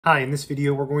Hi, in this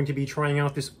video we're going to be trying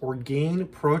out this Orgain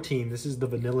protein. This is the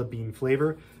vanilla bean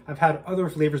flavor. I've had other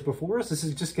flavors before, so this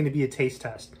is just going to be a taste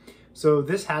test. So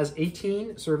this has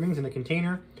 18 servings in a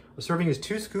container. A serving is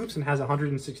 2 scoops and has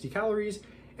 160 calories,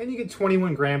 and you get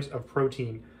 21 grams of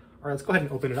protein. All right, let's go ahead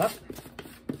and open it up.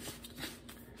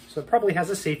 So it probably has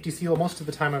a safety seal. Most of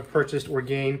the time I've purchased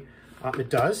Orgain,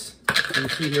 it does. You can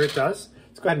see here it does.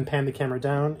 Let's go ahead and pan the camera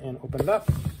down and open it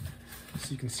up so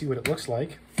you can see what it looks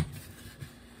like.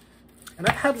 And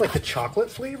I've had like the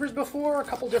chocolate flavors before, a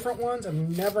couple different ones. I've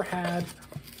never had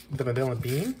the vanilla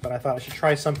bean, but I thought I should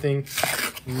try something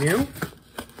new.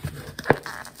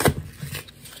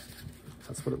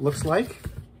 That's what it looks like.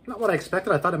 Not what I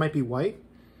expected. I thought it might be white.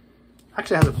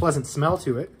 Actually, it has a pleasant smell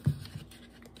to it.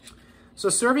 So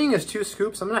serving is 2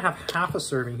 scoops. I'm gonna have half a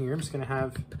serving here. I'm just gonna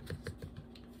have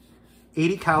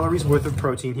 80 calories worth of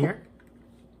protein here.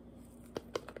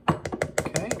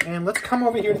 Okay, and let's come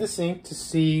over here to the sink to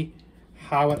see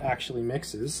how it actually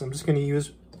mixes. So I'm just going to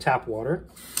use tap water.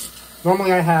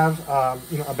 Normally I have a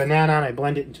banana and I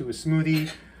blend it into a smoothie,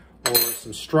 or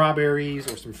some strawberries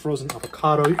or some frozen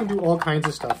avocado. You can do all kinds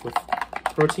of stuff with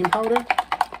protein powder.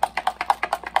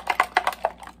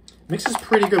 Mixes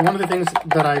pretty good. One of the things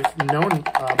that I've known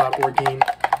about Orgain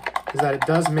is that it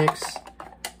does mix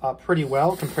pretty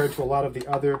well compared to a lot of the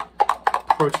other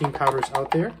protein powders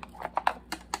out there.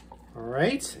 All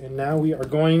right, and now we are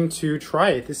going to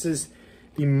try it. This is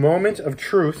the moment of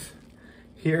truth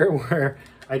here where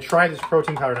I try this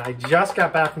protein powder. And I just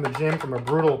got back from the gym from a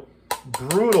brutal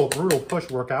push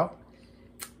workout.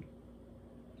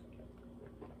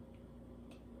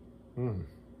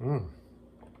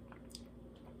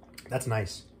 That's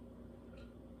nice.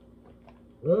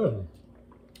 Oh,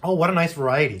 what a nice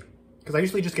variety. Because I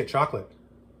usually just get chocolate.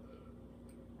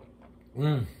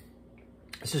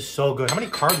 This is so good. How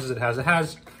many carbs does it have? It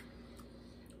has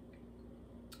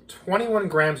 21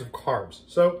 grams of carbs.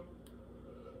 So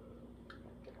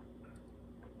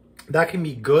that can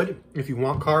be good if you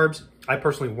want carbs. I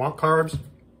personally want carbs.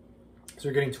 So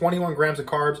you're getting 21 grams of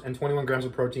carbs and 21 grams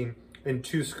of protein in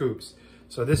 2 scoops.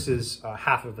 So this is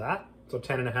half of that. So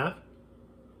 10 and a half.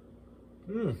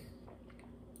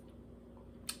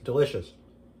 Delicious.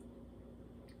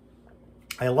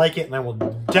 I like it and I will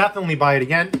definitely buy it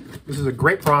again. This is a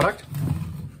great product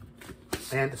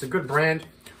and it's a good brand.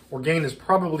 Orgain is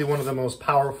probably one of the most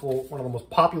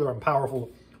popular and powerful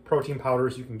protein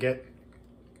powders you can get.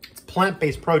 It's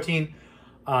plant-based protein.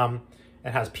 It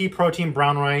has pea protein,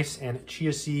 brown rice, and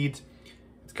chia seeds.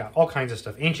 It's got all kinds of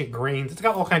stuff, ancient grains. It's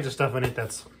got all kinds of stuff in it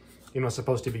that's,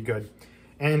 supposed to be good.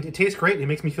 And it tastes great. It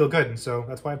makes me feel good, and so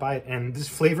that's why I buy it. And this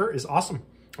flavor is awesome.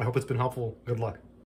 I hope it's been helpful. Good luck.